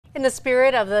In the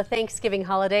spirit of the Thanksgiving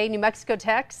holiday, New Mexico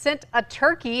Tech sent a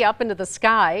turkey up into the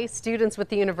sky. Students with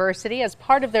the university, as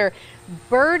part of their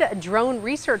bird drone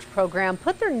research program,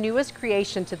 put their newest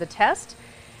creation to the test.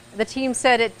 The team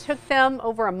said it took them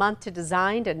over a month to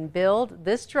design and build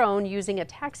this drone using a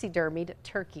taxidermied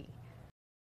turkey.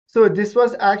 So this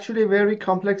was actually a very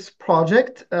complex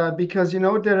project because,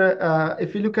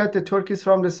 if you look at the turkeys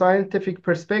from the scientific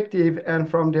perspective and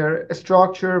from their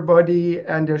structure, body,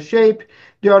 and their shape,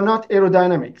 they are not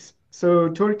aerodynamics. So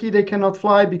turkey, they cannot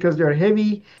fly because they're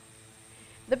heavy.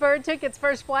 The bird took its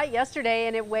first flight yesterday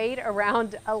and it weighed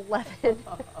around 11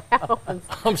 pounds.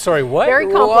 I'm sorry, what? Very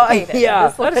complicated. Yeah.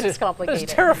 This looks complicated.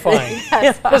 That's terrifying.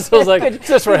 Yes. This feels like, is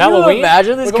this for Can Halloween? you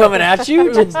imagine this coming at you?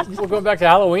 We're going back to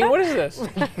Halloween? What is this?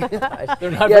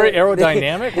 They're not very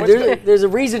aerodynamic? There's a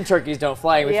reason turkeys don't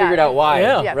fly, and we figured out why,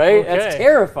 Yeah. right? Okay. That's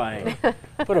terrifying.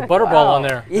 Put a butterball on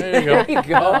there. There you go. There you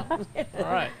go.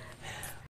 All right.